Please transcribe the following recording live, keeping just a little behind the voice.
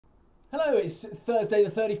Hello, it's Thursday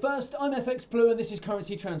the 31st. I'm FX Blue and this is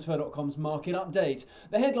CurrencyTransfer.com's market update.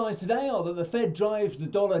 The headlines today are that the Fed drives the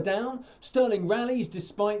dollar down, sterling rallies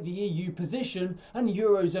despite the EU position, and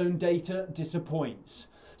Eurozone data disappoints.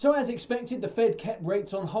 So as expected, the Fed kept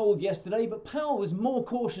rates on hold yesterday, but Powell was more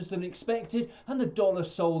cautious than expected and the dollar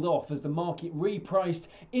sold off as the market repriced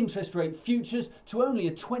interest rate futures to only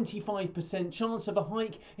a 25% chance of a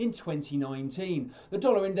hike in 2019. The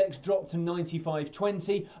dollar index dropped to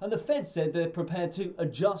 95.20 and the Fed said they're prepared to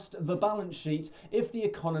adjust the balance sheet if the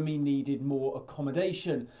economy needed more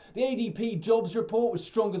accommodation. The ADP jobs report was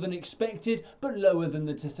stronger than expected, but lower than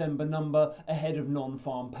the December number ahead of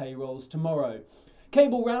non-farm payrolls tomorrow.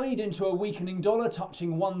 Cable rallied into a weakening dollar,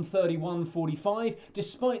 touching 131.45,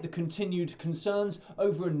 despite the continued concerns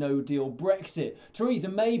over a no-deal Brexit. Theresa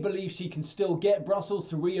May believes she can still get Brussels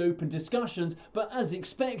to reopen discussions, but as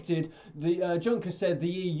expected, the Juncker said the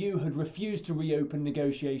EU had refused to reopen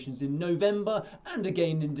negotiations in November and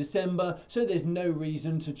again in December, so there's no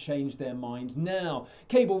reason to change their mind now.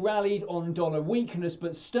 Cable rallied on dollar weakness,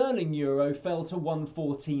 but sterling euro fell to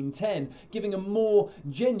 114.10, giving a more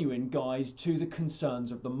genuine guide to the concerns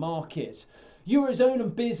of the market. Eurozone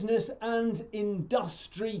and business and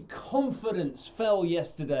industry confidence fell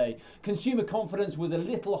yesterday. Consumer confidence was a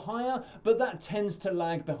little higher, but that tends to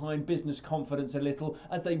lag behind business confidence a little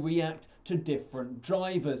as they react to different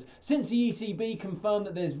drivers. Since the ECB confirmed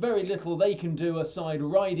that there's very little they can do aside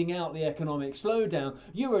riding out the economic slowdown,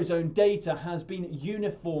 Eurozone data has been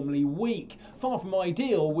uniformly weak, far from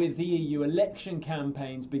ideal with the EU election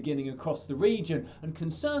campaigns beginning across the region, and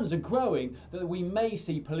concerns are growing that we may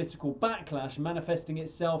see political backlash manifesting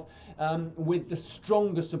itself with the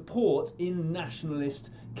stronger support in nationalist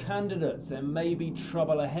candidates. There may be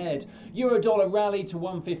trouble ahead. Euro-dollar rallied to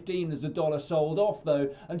 115 as the dollar sold off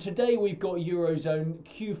though, and today we've got Eurozone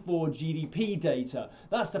Q4 GDP data.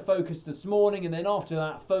 That's the focus this morning, and then after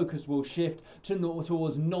that focus will shift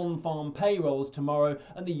towards non-farm payrolls tomorrow,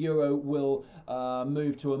 and the euro will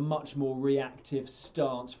move to a much more reactive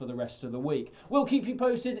stance for the rest of the week. We'll keep you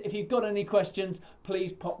posted. If you've got any questions,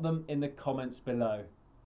 please pop them in the comments below.